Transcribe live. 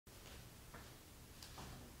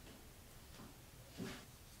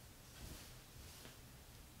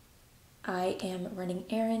I am running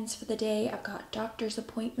errands for the day. I've got doctor's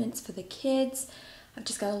appointments for the kids. I've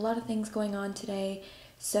just got a lot of things going on today.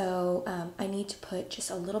 So I need to put just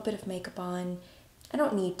a little bit of makeup on. I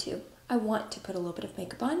don't need to. I want to put a little bit of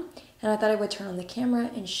makeup on. And I thought I would turn on the camera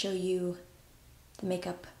and show you the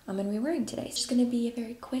makeup I'm going to be wearing today. It's just going to be a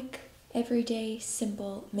very quick, everyday,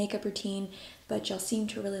 simple makeup routine. But y'all seem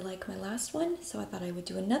to really like my last one. So I thought I would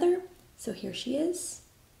do another. So here she is.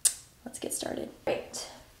 Let's get started. Right.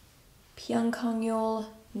 Pyunkang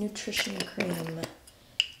nutrition cream.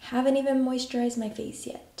 Haven't even moisturized my face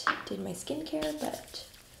yet. Did my skincare, but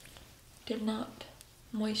did not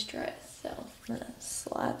moisturize. So I'm gonna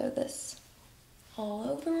slather this all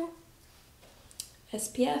over.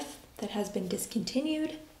 SPF that has been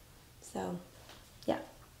discontinued. So yeah.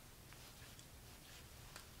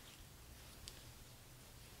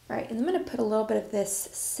 All right, and I'm gonna put a little bit of this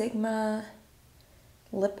Sigma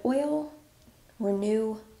lip oil,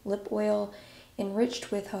 Renew lip oil,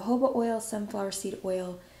 enriched with jojoba oil, sunflower seed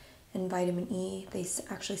oil, and vitamin E. They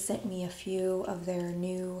actually sent me a few of their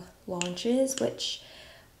new launches, which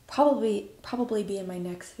probably be in my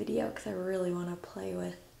next video because I really want to play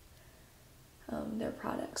with their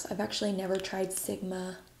products. I've actually never tried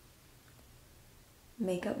Sigma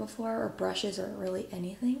makeup before, or brushes, or really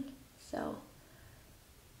anything. So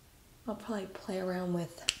I'll probably play around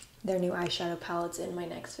with their new eyeshadow palettes in my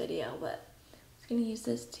next video, but I'm just gonna use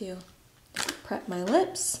this to prep my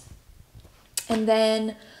lips. And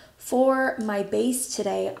then for my base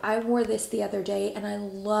today, I wore this the other day and I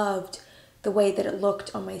loved the way that it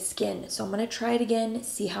looked on my skin. So I'm gonna try it again,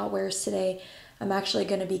 see how it wears today. I'm actually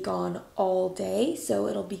gonna be gone all day, so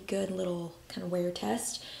it'll be good little kind of wear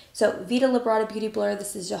test. So Vita Liberata Beauty Blur,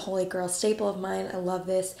 this is a holy grail staple of mine. I love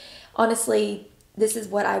this. Honestly, this is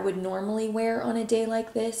what I would normally wear on a day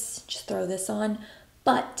like this. Just throw this on.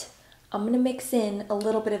 But I'm going to mix in a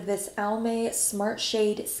little bit of this Almay Smart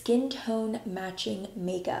Shade Skin Tone Matching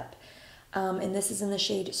Makeup. And this is in the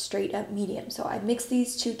shade Straight Up Medium. So I mixed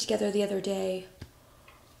these two together the other day.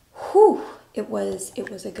 Whew! It was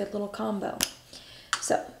a good little combo.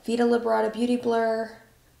 So Vita Liberata Beauty Blur.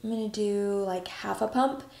 I'm going to do like half a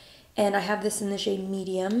pump. And I have this in the shade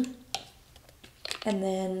Medium. And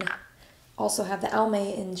then also have the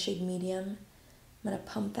Almay in shade Medium. I'm going to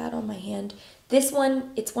pump that on my hand. This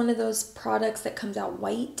one, it's one of those products that comes out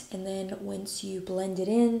white, and then once you blend it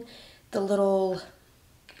in, the little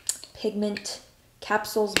pigment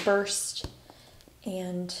capsules burst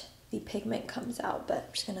and the pigment comes out. But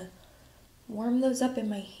I'm just going to warm those up in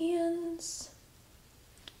my hands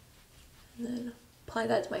and then apply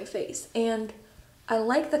that to my face. And I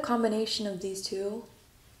like the combination of these two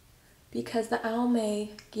because the Almay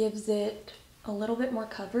gives it a little bit more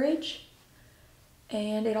coverage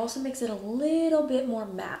and it also makes it a little bit more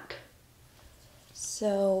matte.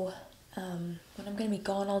 So when I'm going to be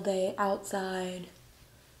gone all day outside,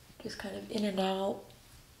 just kind of in and out,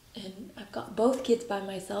 and I've got both kids by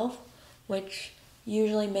myself, which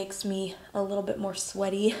usually makes me a little bit more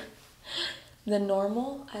sweaty than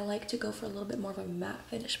normal. I like to go for a little bit more of a matte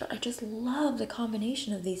finish, but I just love the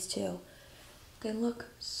combination of these two. They look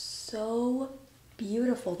so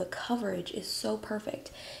beautiful. The coverage is so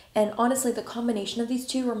perfect. And honestly, the combination of these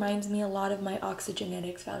two reminds me a lot of my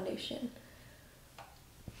Oxygenetics foundation.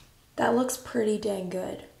 That looks pretty dang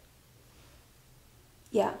good.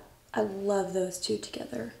 Yeah, I love those two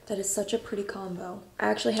together. That is such a pretty combo. I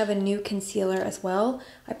actually have a new concealer as well.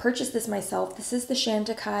 I purchased this myself. This is the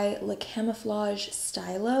Chantecaille Camouflage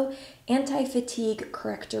Stylo Anti-Fatigue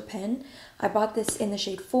Corrector Pen. I bought this in the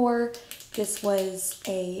shade 4. This was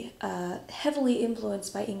a heavily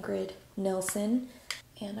influenced by Ingrid Nilsson,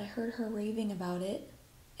 and I heard her raving about it,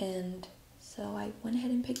 and so I went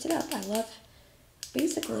ahead and picked it up. I love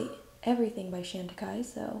basically everything by Chantecaille,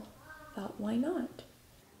 so I thought, why not?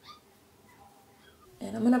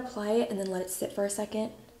 And I'm going to apply it and then let it sit for a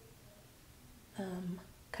second,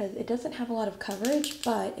 because it doesn't have a lot of coverage,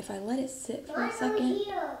 but if I let it sit for a second,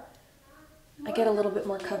 I get a little bit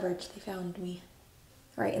more coverage. They found me.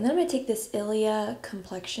 All right, and then I'm going to take this Ilia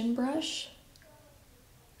complexion brush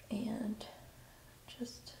and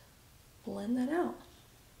just blend that out.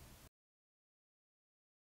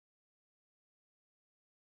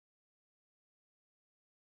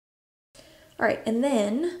 All right, and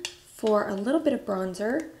then for a little bit of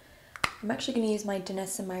bronzer, I'm actually going to use my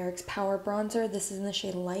Danessa Myricks Power Bronzer. This is in the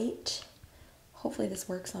shade Light. Hopefully this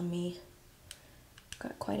works on me.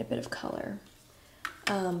 Got quite a bit of color.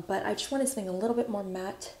 But I just wanted something a little bit more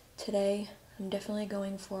matte today. I'm definitely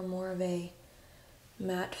going for more of a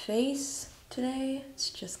matte face today. It's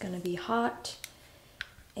just going to be hot,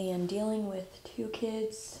 and dealing with 2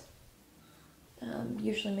 kids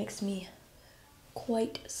usually makes me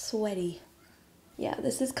quite sweaty. Yeah,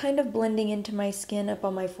 this is kind of blending into my skin up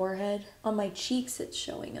on my forehead. On my cheeks, it's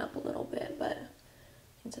showing up a little bit, but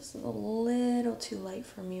it's just a little too light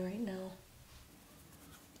for me right now.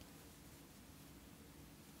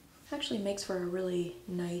 Actually makes for a really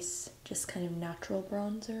nice, just kind of natural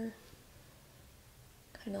bronzer.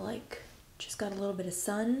 Kind of like, just got a little bit of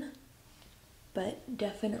sun, but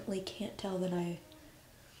definitely can't tell that I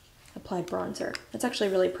applied bronzer. It's actually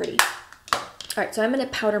really pretty. All right, so I'm gonna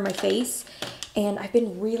powder my face, and I've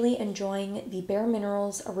been really enjoying the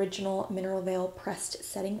bareminerals Original Mineral Veil Pressed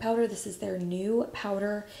Setting Powder. This is their new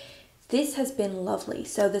powder. This has been lovely.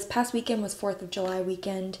 So this past weekend was 4th of July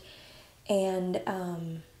weekend,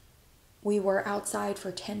 and we were outside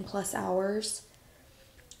for 10 plus hours,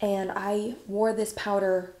 and I wore this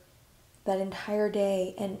powder that entire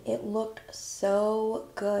day, and it looked so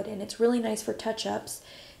good. And it's really nice for touch-ups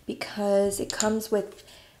because it comes with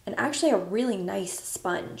actually a really nice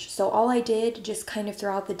sponge. So all I did just kind of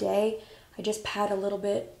throughout the day, I just patted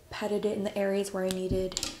it in the areas where I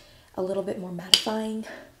needed a little bit more mattifying.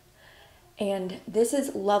 And this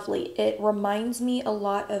is lovely. It reminds me a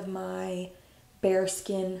lot of my Bare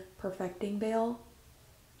Skin Perfecting Veil,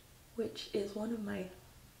 which is one of my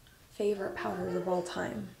favorite powders of all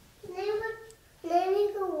time. Let me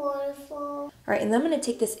go waterfall. All right, and then I'm going to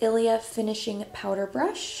take this Ilia finishing powder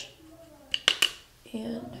brush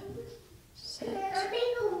and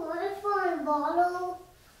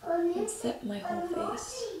set my whole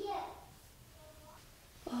face.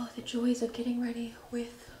 Oh, the joys of getting ready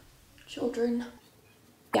with children.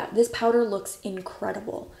 Yeah, this powder looks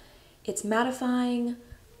incredible. It's mattifying,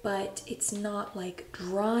 but it's not like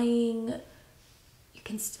drying. You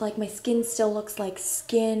can, like, my skin still looks like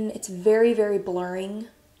skin. It's very, very blurring.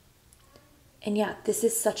 And yeah, this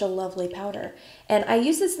is such a lovely powder. And I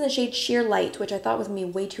use this in the shade Sheer Light, which I thought was gonna be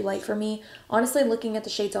way too light for me. Honestly, looking at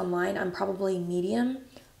the shades online, I'm probably medium.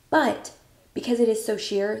 But because it is so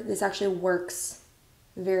sheer, this actually works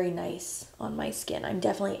very nice on my skin. I'm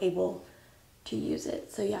definitely able to use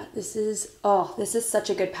it. So yeah, this is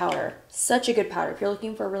such a good powder. Such a good powder. If you're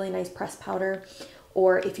looking for a really nice pressed powder,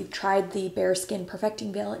 or if you've tried the Bare Skin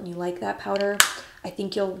Perfecting Veil and you like that powder, I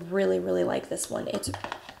think you'll really, really like this one. It's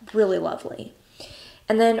really lovely.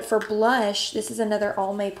 And then for blush, this is another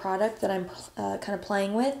Almay product that I'm kind of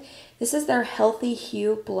playing with. This is their Healthy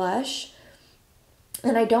Hue blush,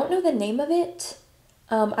 and I don't know the name of it.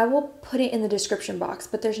 I will put it in the description box,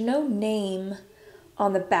 but there's no name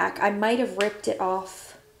on the back. I might have ripped it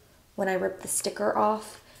off when I ripped the sticker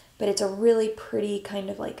off, but it's a really pretty kind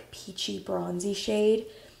of like peachy bronzy shade.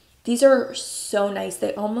 These are so nice.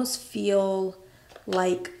 They almost feel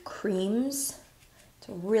like creams. It's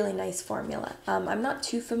a really nice formula. I'm not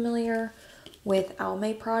too familiar with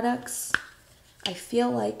Almay products. I feel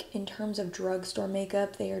like in terms of drugstore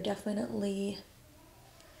makeup, they are definitely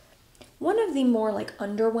one of the more like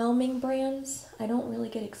underwhelming brands. I don't really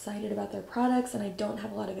get excited about their products, and I don't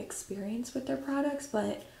have a lot of experience with their products,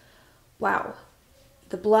 but wow.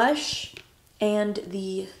 The blush and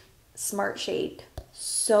the Smart Shade,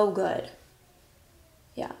 so good.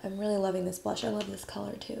 Yeah, I'm really loving this blush. I love this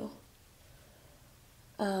color too.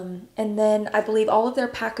 And then I believe all of their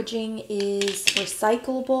packaging is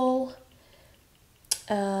recyclable.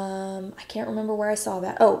 I can't remember where I saw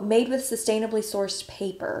that. Oh, made with sustainably sourced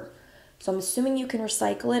paper. So I'm assuming you can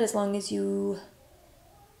recycle it as long as you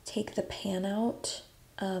take the pan out.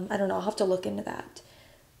 I don't know, I'll have to look into that.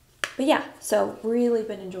 But yeah, so really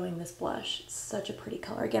been enjoying this blush. It's such a pretty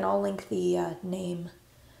color. Again, I'll link the name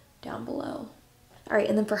down below. All right,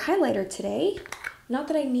 and then for highlighter today, not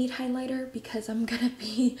that I need highlighter because I'm gonna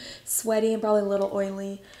be sweaty and probably a little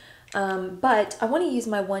oily, but I wanna use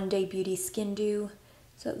my One Day Beauty Skin Dew.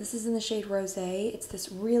 So this is in the shade Rosé. It's this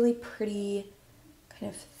really pretty kind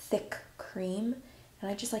of thick cream, and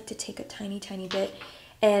I just like to take a tiny, tiny bit.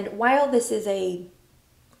 And while this is a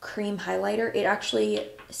cream highlighter, it actually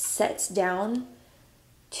sets down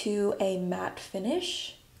to a matte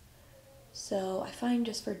finish. So I find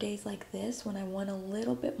just for days like this when I want a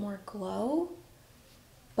little bit more glow,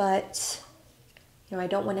 but you know, I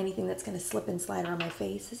don't want anything that's going to slip and slide around my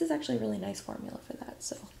face. This is actually a really nice formula for that.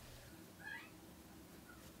 So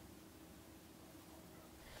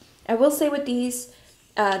I will say with these,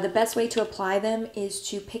 the best way to apply them is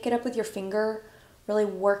to pick it up with your finger, really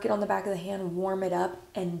work it on the back of the hand, warm it up,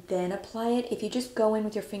 and then apply it. If you just go in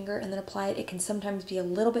with your finger and then apply it, it can sometimes be a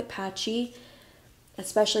little bit patchy,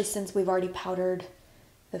 especially since we've already powdered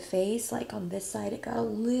the face. Like on this side, it got a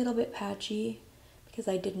little bit patchy because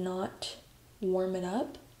I did not warm it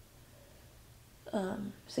up.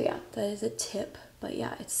 So yeah, that is a tip. But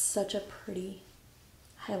yeah, it's such a pretty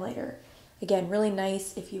highlighter. Again, really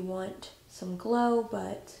nice if you want some glow,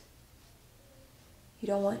 but you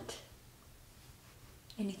don't want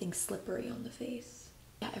anything slippery on the face.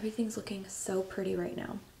 Yeah, everything's looking so pretty right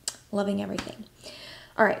now. Loving everything.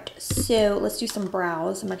 All right, so let's do some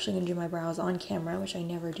brows. I'm actually gonna do my brows on camera, which I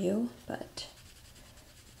never do, but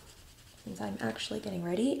since I'm actually getting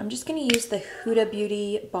ready, I'm just gonna use the Huda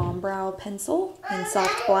Beauty Bomb Brow Pencil in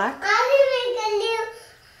soft black. I can make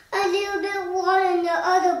a little bit water in the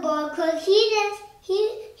other ball because he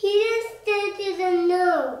just did to the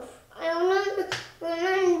nose. I don't know.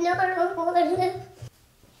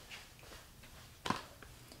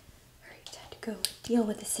 Alright, time to go deal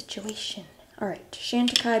with the situation. Alright,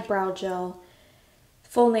 Chantecaille Brow Gel.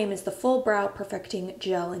 Full name is the Full Brow Perfecting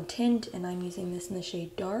Gel and Tint, and I'm using this in the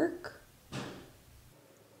shade Dark.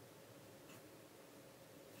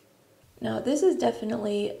 Now, this is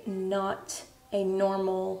definitely not a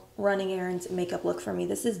normal running errands makeup look for me.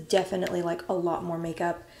 This is definitely like a lot more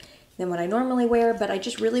makeup than what I normally wear, but I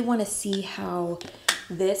just really want to see how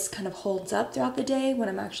this kind of holds up throughout the day when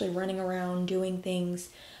I'm actually running around doing things.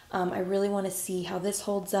 I really want to see how this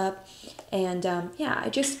holds up, and yeah,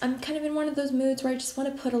 I'm kind of in one of those moods where I just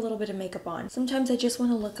want to put a little bit of makeup on. Sometimes I just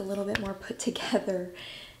want to look a little bit more put together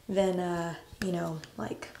than you know,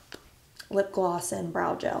 like lip gloss and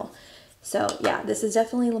brow gel. So yeah, this is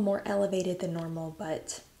definitely a little more elevated than normal,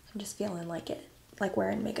 but I'm just feeling like it, like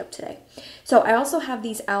wearing makeup today. So I also have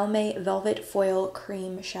these Almay Velvet Foil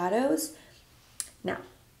Cream Shadows. Now,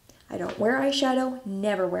 I don't wear eyeshadow,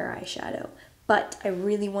 never wear eyeshadow, but I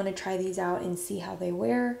really want to try these out and see how they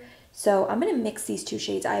wear. So I'm going to mix these two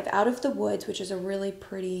shades. I have Out of the Woods, which is a really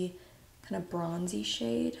pretty kind of bronzy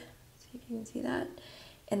shade. See if you can see that.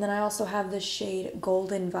 And then I also have the shade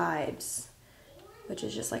Golden Vibes, which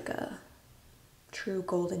is just like a true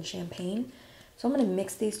golden champagne. So I'm going to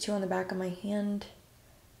mix these two on the back of my hand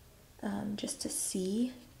just to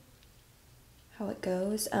see how it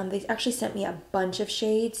goes. They actually sent me a bunch of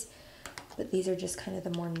shades, but these are just kind of the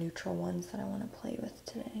more neutral ones that I want to play with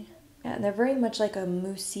today. Yeah, and they're very much like a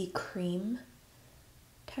moussey cream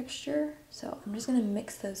texture. So I'm just going to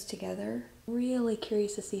mix those together. Really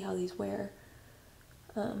curious to see how these wear.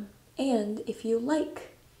 And if you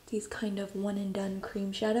like these kind of one and done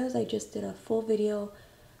cream shadows, I just did a full video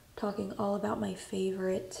talking all about my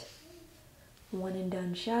favorite one and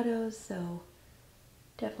done shadows, so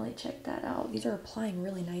definitely check that out. These are applying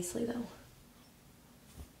really nicely though.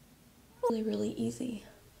 Really, really easy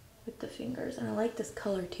with the fingers, and I like this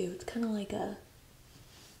color too. It's kind of like a,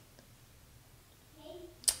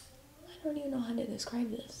 I don't even know how to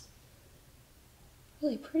describe this.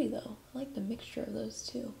 Really pretty though. I like the mixture of those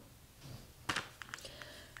two.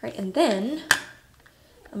 All right, and then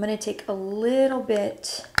I'm gonna take a little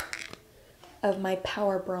bit of my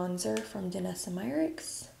Power Bronzer from Danessa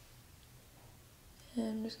Myricks, and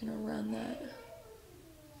I'm just gonna run that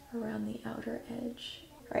around the outer edge.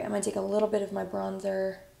 All right, I'm gonna take a little bit of my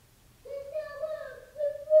bronzer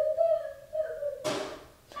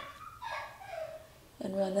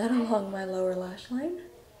and run that along my lower lash line.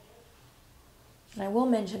 And I will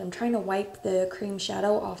mention, I'm trying to wipe the cream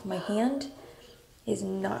shadow off my hand. Is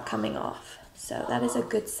not coming off, so that is a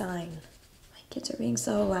good sign. My kids are being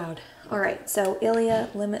so loud. All right, so Ilia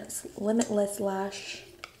Limitless Lash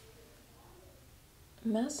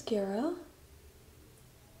Mascara. All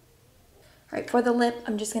right, for the lip,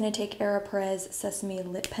 I'm just gonna take Perez Sesame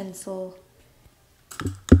Lip Pencil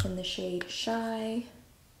in the shade Shy.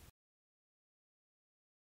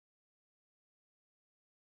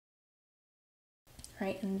 All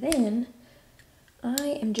right, and then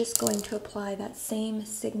I am just going to apply that same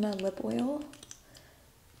Sigma lip oil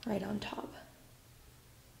right on top.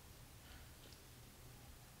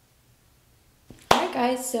 Alright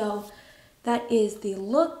guys, so that is the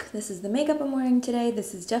look. This is the makeup I'm wearing today.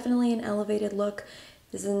 This is definitely an elevated look.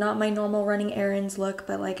 This is not my normal running errands look,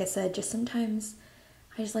 but like I said, just sometimes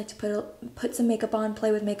I just like to put some makeup on,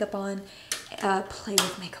 play with my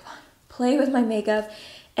makeup.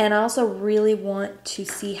 And I also really want to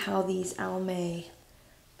see how these Almay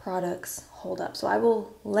products hold up. So I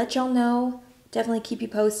will let y'all know, definitely keep you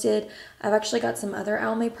posted. I've actually got some other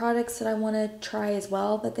Almay products that I want to try as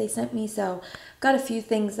well that they sent me. So I've got a few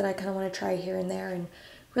things that I kind of want to try here and there. And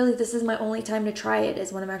really this is my only time to try it,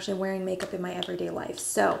 is when I'm actually wearing makeup in my everyday life.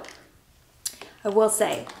 So I will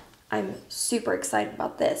say I'm super excited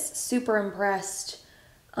about this, super impressed.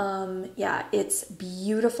 Yeah, it's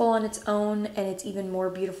beautiful on its own, and it's even more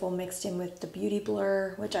beautiful mixed in with the beauty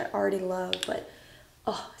blur, which I already love, but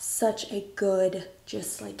oh, such a good,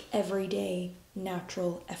 just like everyday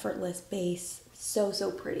natural, effortless base. So,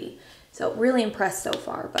 so pretty. So really impressed so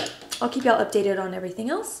far, but I'll keep y'all updated on everything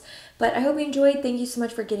else. But I hope you enjoyed. Thank you so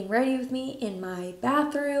much for getting ready with me in my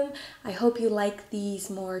bathroom. I hope you like these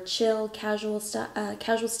more chill, casual style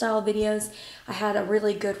videos. I had a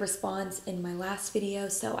really good response in my last video,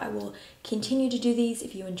 so I will continue to do these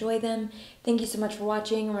if you enjoy them. Thank you so much for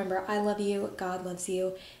watching. Remember, I love you, God loves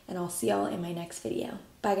you, and I'll see y'all in my next video.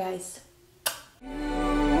 Bye, guys.